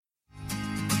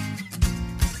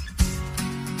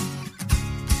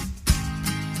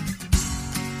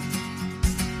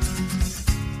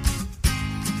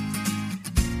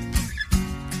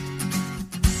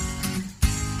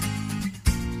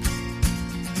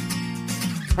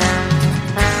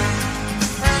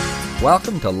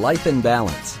Welcome to Life in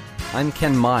Balance. I'm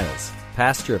Ken Miles,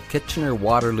 pastor of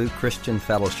Kitchener-Waterloo Christian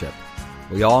Fellowship.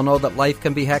 We all know that life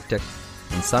can be hectic,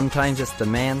 and sometimes its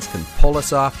demands can pull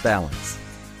us off balance.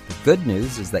 The good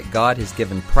news is that God has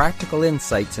given practical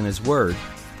insights in His Word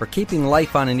for keeping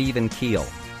life on an even keel,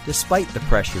 despite the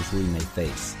pressures we may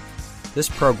face. This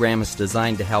program is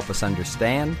designed to help us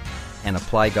understand and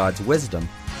apply God's wisdom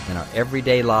in our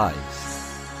everyday lives.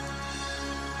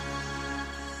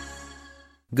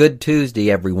 Good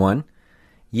Tuesday, everyone.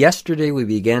 Yesterday we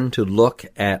began to look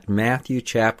at Matthew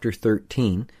chapter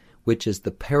 13, which is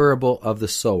the parable of the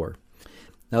sower.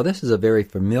 Now this is a very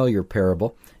familiar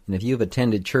parable, and if you've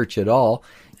attended church at all,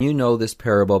 you know this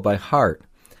parable by heart.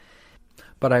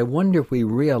 But I wonder if we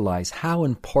realize how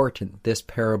important this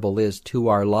parable is to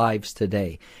our lives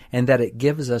today, and that it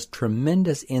gives us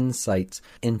tremendous insights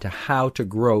into how to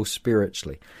grow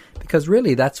spiritually. Because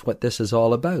really that's what this is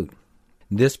all about.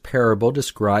 This parable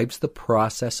describes the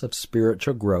process of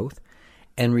spiritual growth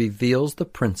and reveals the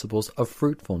principles of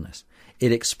fruitfulness.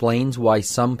 It explains why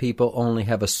some people only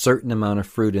have a certain amount of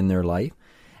fruit in their life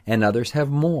and others have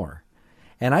more.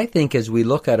 And I think as we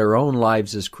look at our own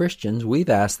lives as Christians, we've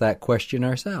asked that question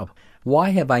ourselves. Why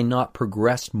have I not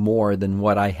progressed more than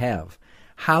what I have?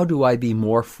 How do I be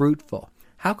more fruitful?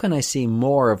 How can I see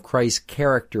more of Christ's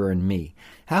character in me?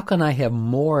 How can I have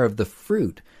more of the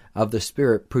fruit of the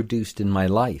Spirit produced in my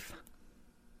life?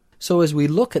 So as we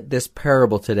look at this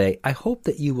parable today, I hope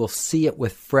that you will see it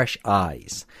with fresh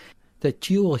eyes, that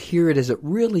you will hear it as it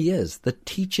really is, the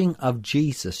teaching of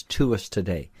Jesus to us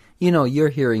today. You know, you're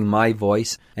hearing my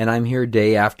voice, and I'm here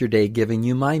day after day giving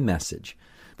you my message.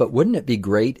 But wouldn't it be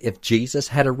great if Jesus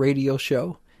had a radio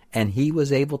show and He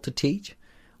was able to teach?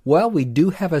 Well, we do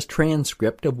have a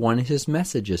transcript of one of His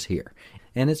messages here,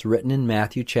 and it's written in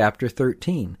Matthew chapter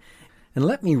 13. And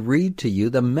let me read to you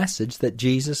the message that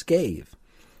Jesus gave.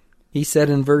 He said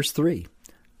in verse 3,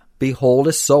 "Behold,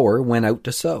 a sower went out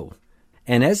to sow.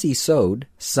 And as he sowed,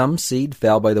 some seed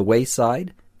fell by the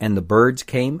wayside, and the birds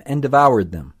came and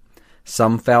devoured them.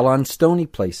 Some fell on stony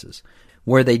places,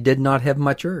 where they did not have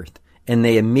much earth, and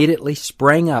they immediately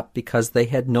sprang up because they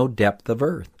had no depth of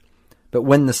earth. But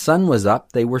when the sun was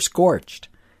up, they were scorched,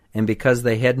 and because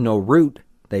they had no root,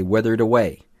 they withered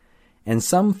away. And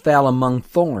some fell among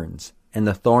thorns, and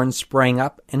the thorns sprang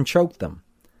up and choked them.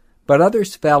 But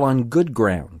others fell on good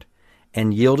ground,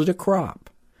 and yielded a crop,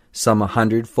 some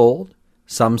 100-fold,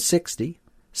 some 60,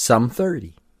 some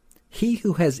 30. He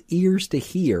who has ears to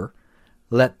hear,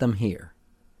 let them hear."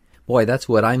 Boy, that's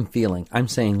what I'm feeling. I'm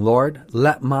saying, Lord,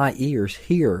 let my ears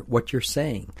hear what you're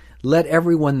saying. Let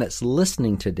everyone that's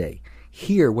listening today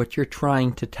hear what you're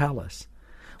trying to tell us.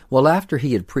 Well, after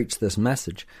he had preached this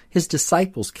message, his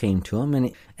disciples came to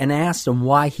him and asked him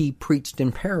why he preached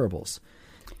in parables.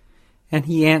 And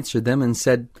he answered them and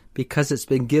said, "Because it's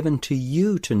been given to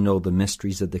you to know the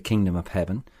mysteries of the kingdom of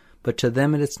heaven, but to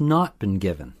them it has not been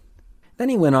given." Then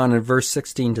he went on in verse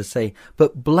 16 to say,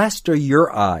 "But blessed are your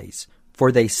eyes,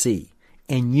 for they see,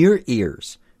 and your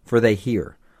ears, for they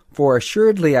hear. For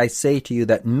assuredly I say to you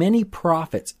that many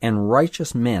prophets and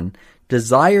righteous men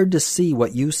desired to see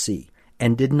what you see,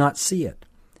 and did not see it,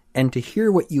 and to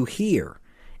hear what you hear,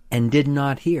 and did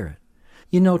not hear it."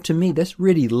 You know, to me, this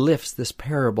really lifts this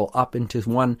parable up into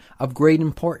one of great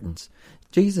importance.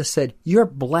 Jesus said, you're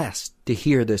blessed to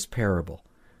hear this parable.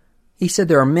 He said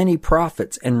there are many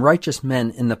prophets and righteous men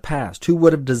in the past who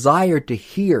would have desired to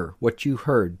hear what you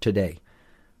heard today,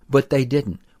 but they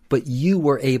didn't. But you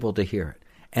were able to hear it.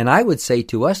 And I would say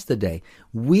to us today,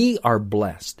 we are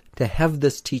blessed to have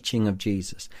this teaching of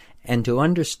Jesus and to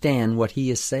understand what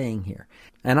He is saying here.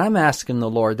 And I'm asking the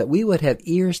Lord that we would have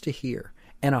ears to hear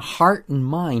and a heart and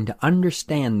mind to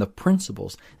understand the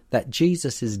principles that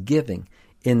Jesus is giving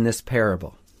in this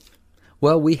parable.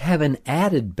 Well, we have an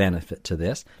added benefit to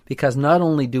this, because not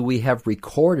only do we have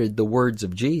recorded the words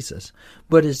of Jesus,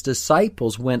 but His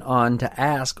disciples went on to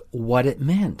ask what it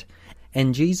meant.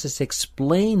 And Jesus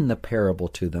explained the parable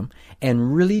to them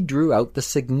and really drew out the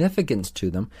significance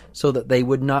to them so that they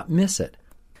would not miss it.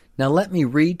 Now let me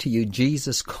read to you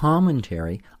Jesus'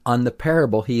 commentary on the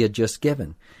parable He had just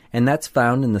given, and that's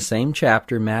found in the same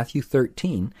chapter, Matthew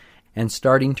 13, and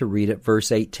starting to read at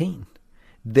verse 18.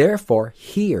 "Therefore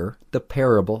hear the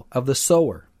parable of the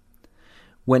sower.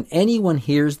 When anyone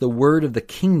hears the word of the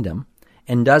kingdom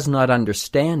and does not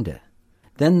understand it,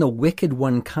 then the wicked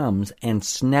one comes and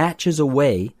snatches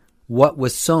away what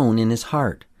was sown in his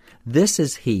heart. This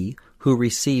is he who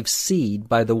receives seed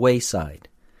by the wayside.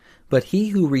 But he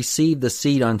who received the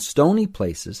seed on stony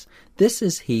places, this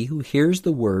is he who hears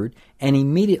the word and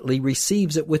immediately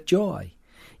receives it with joy.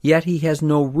 Yet he has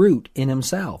no root in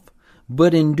himself,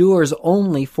 but endures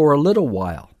only for a little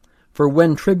while. For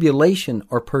when tribulation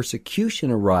or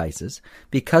persecution arises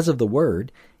because of the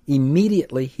word,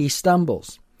 immediately he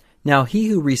stumbles. Now he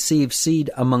who receives seed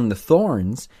among the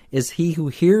thorns is he who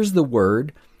hears the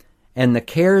word, and the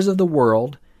cares of the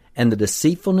world and the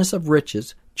deceitfulness of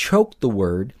riches choke the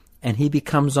word, and he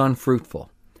becomes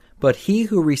unfruitful. But he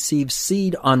who receives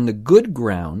seed on the good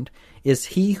ground is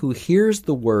he who hears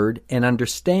the word and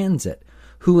understands it,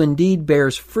 who indeed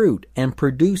bears fruit and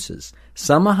produces,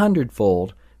 some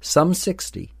 100-fold, some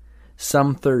 60,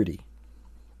 some 30.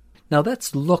 Now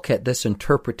let's look at this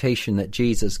interpretation that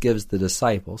Jesus gives the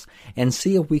disciples and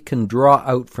see if we can draw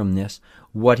out from this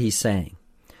what he's saying.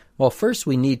 Well, first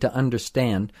we need to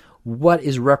understand what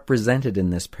is represented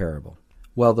in this parable.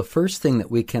 Well, the first thing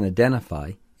that we can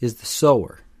identify is the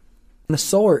sower. And the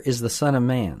sower is the Son of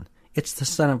Man. It's the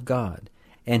Son of God.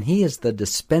 And he is the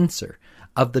dispenser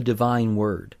of the divine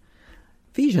word.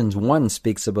 Ephesians 1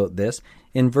 speaks about this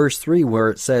in verse 3 where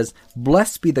it says,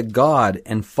 "Blessed be the God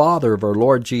and Father of our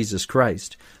Lord Jesus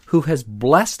Christ, who has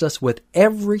blessed us with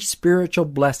every spiritual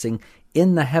blessing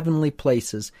in the heavenly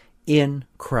places in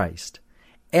Christ."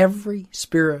 Every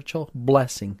spiritual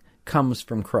blessing comes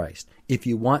from Christ. If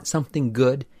you want something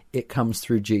good, it comes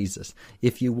through Jesus.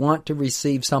 If you want to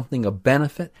receive something of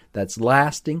benefit that's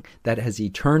lasting, that has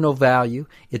eternal value,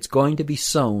 it's going to be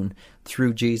sown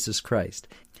through Jesus Christ.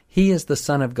 He is the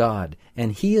Son of God,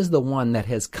 and he is the one that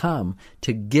has come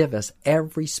to give us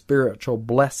every spiritual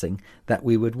blessing that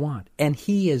we would want. And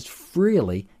he is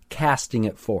freely casting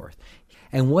it forth.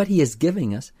 And what he is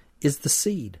giving us is the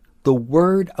seed, the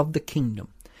word of the kingdom.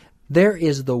 There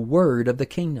is the word of the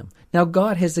kingdom. Now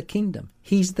God has a kingdom.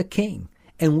 He's the king,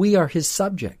 and we are his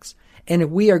subjects. And if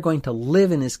we are going to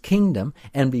live in his kingdom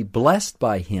and be blessed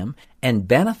by him and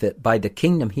benefit by the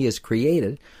kingdom he has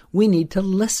created, we need to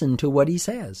listen to what he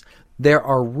says. There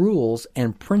are rules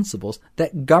and principles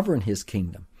that govern his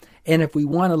kingdom. And if we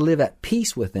want to live at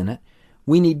peace within it,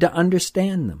 we need to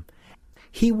understand them.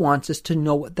 He wants us to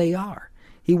know what they are.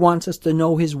 He wants us to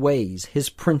know his ways, his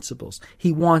principles.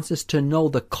 He wants us to know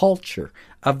the culture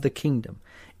of the kingdom.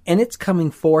 And it's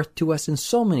coming forth to us in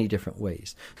so many different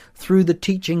ways. Through the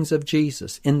teachings of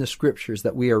Jesus in the scriptures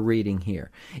that we are reading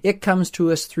here. It comes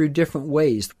to us through different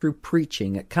ways, through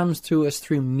preaching. It comes to us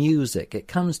through music. It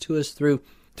comes to us through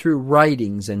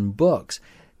writings and books.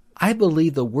 I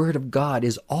believe the Word of God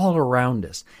is all around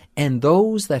us. And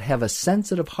those that have a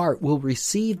sensitive heart will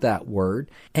receive that Word,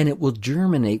 and it will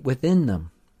germinate within them.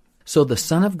 So the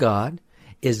Son of God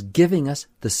is giving us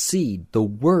the seed, the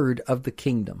Word of the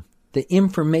kingdom, the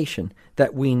information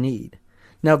that we need.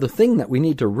 Now the thing that we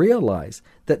need to realize,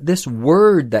 that this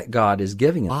Word that God is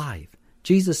giving us, life.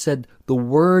 Jesus said, "The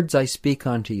words I speak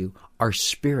unto you are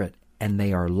spirit and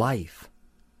they are life."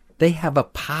 They have a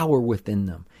power within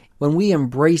them. When we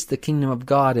embrace the kingdom of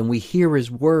God and we hear his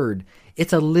word,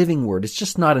 it's a living word. It's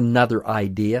just not another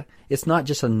idea. It's not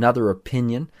just another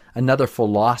opinion, another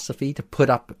philosophy to put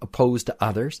up opposed to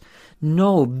others.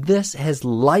 No, this has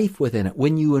life within it.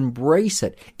 When you embrace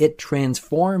it, it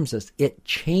transforms us. It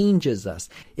changes us.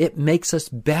 It makes us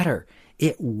better.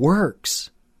 It works.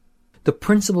 The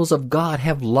principles of God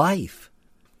have life.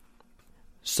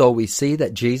 So we see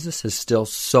that Jesus is still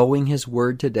sowing his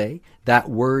word today. That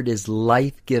word is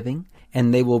life-giving,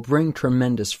 and they will bring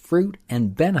tremendous fruit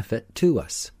and benefit to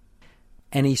us.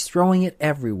 And he's throwing it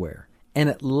everywhere, and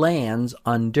it lands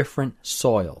on different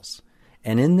soils.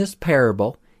 And in this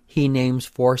parable, he names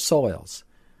 4 soils: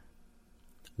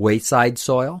 wayside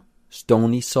soil,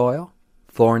 stony soil,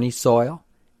 thorny soil,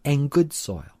 and good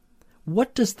soil.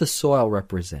 What does the soil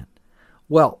represent?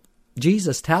 Well,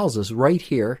 Jesus tells us right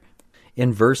here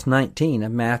in verse 19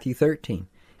 of Matthew 13,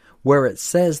 where it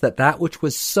says that which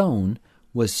was sown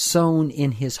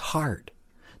in his heart.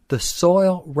 The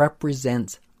soil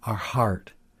represents our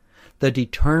heart. The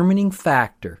determining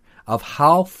factor of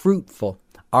how fruitful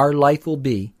our life will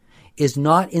be is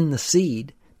not in the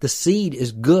seed. The seed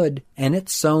is good and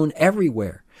it's sown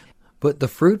everywhere. But the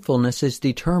fruitfulness is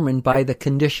determined by the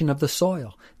condition of the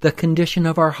soil, the condition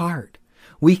of our heart.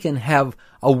 We can have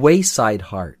a wayside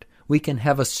heart. We can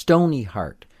have a stony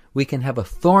heart, we can have a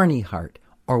thorny heart,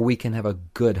 or we can have a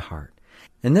good heart.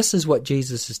 And this is what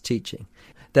Jesus is teaching,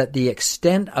 that the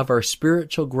extent of our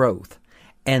spiritual growth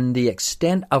and the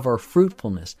extent of our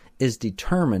fruitfulness is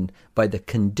determined by the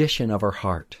condition of our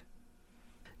heart.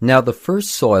 Now the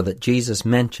first soil that Jesus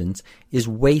mentions is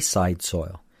wayside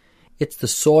soil. It's the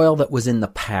soil that was in the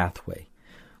pathway,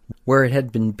 where it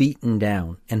had been beaten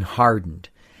down and hardened.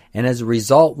 And as a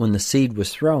result, when the seed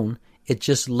was thrown, it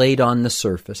just laid on the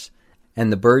surface,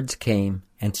 and the birds came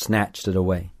and snatched it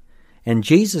away. And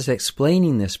Jesus,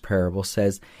 explaining this parable,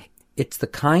 says, It's the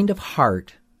kind of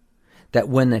heart that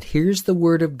when it hears the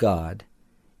Word of God,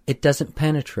 it doesn't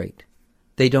penetrate.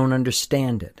 They don't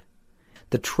understand it.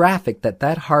 The traffic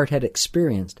that heart had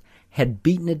experienced had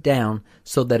beaten it down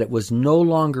so that it was no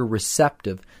longer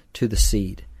receptive to the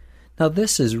seed. Now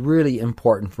this is really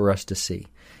important for us to see.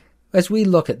 As we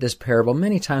look at this parable,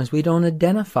 many times we don't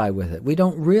identify with it. We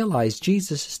don't realize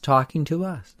Jesus is talking to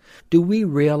us. Do we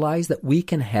realize that we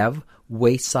can have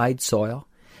wayside soil?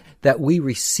 That we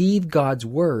receive God's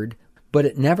Word, but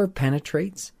it never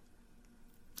penetrates?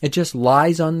 It just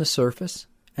lies on the surface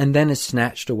and then is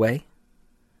snatched away?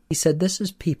 He said this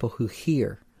is people who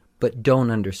hear but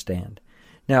don't understand.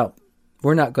 Now,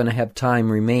 we're not going to have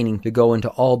time remaining to go into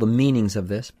all the meanings of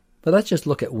this, but let's just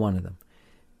look at one of them.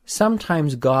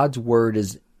 Sometimes God's Word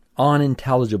is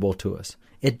unintelligible to us.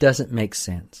 It doesn't make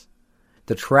sense.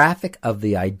 The traffic of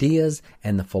the ideas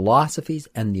and the philosophies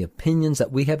and the opinions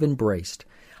that we have embraced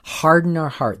harden our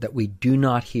heart that we do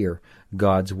not hear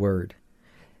God's Word.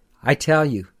 I tell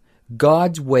you,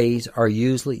 God's ways are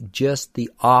usually just the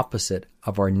opposite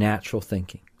of our natural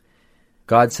thinking.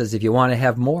 God says, if you want to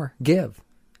have more, give.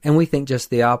 And we think just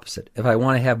the opposite. If I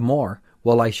want to have more,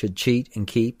 well, I should cheat and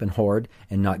keep and hoard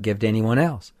and not give to anyone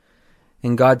else.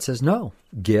 And God says, no,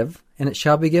 give, and it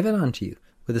shall be given unto you.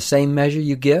 With the same measure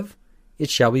you give, it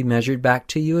shall be measured back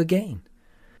to you again.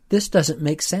 This doesn't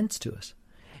make sense to us.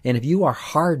 And if you are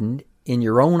hardened in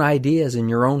your own ideas and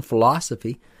your own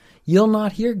philosophy, you'll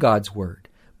not hear God's Word.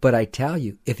 But I tell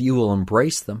you, if you will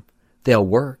embrace them, they'll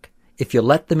work. If you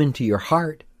let them into your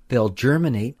heart, they'll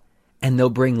germinate and they'll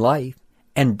bring life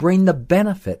and bring the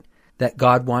benefit that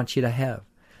God wants you to have.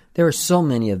 There are so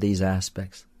many of these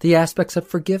aspects. The aspects of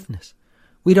forgiveness.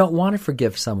 We don't want to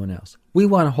forgive someone else. We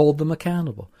want to hold them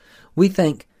accountable. We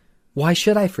think, why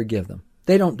should I forgive them?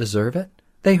 They don't deserve it.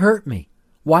 They hurt me.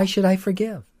 Why should I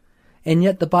forgive? And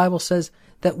yet the Bible says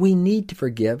that we need to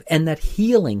forgive and that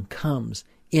healing comes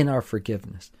in our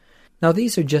forgiveness. Now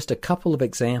these are just a couple of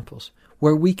examples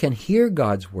where we can hear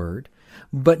God's Word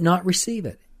but not receive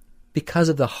it because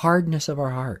of the hardness of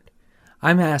our heart.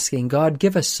 I'm asking God,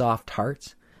 give us soft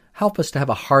hearts. Help us to have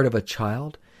a heart of a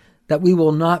child, that we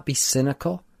will not be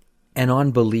cynical and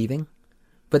unbelieving,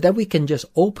 but that we can just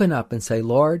open up and say,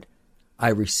 Lord, I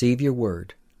receive your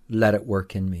Word. Let it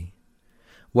work in me.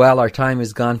 Well, our time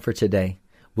is gone for today.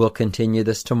 We'll continue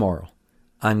this tomorrow.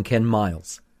 I'm Ken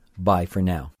Miles. Bye for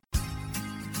now.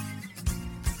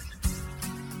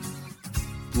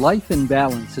 Life in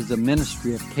Balance is a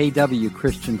ministry of KW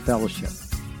Christian Fellowship.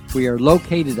 We are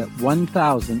located at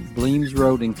 1000 Bleems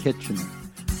Road in Kitchener.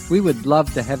 We would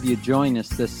love to have you join us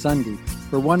this Sunday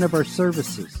for one of our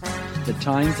services. The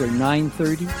times are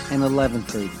 9:30 and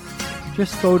 11:30.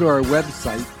 Just go to our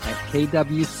website at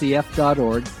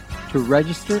kwcf.org to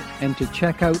register and to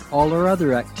check out all our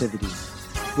other activities.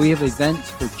 We have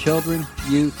events for children,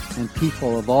 youth, and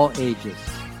people of all ages.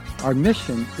 Our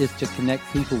mission is to connect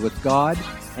people with God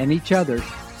and each other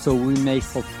so we may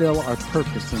fulfill our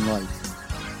purpose in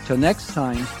life. Till next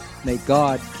time, may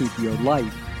God keep your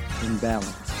life in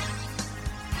balance.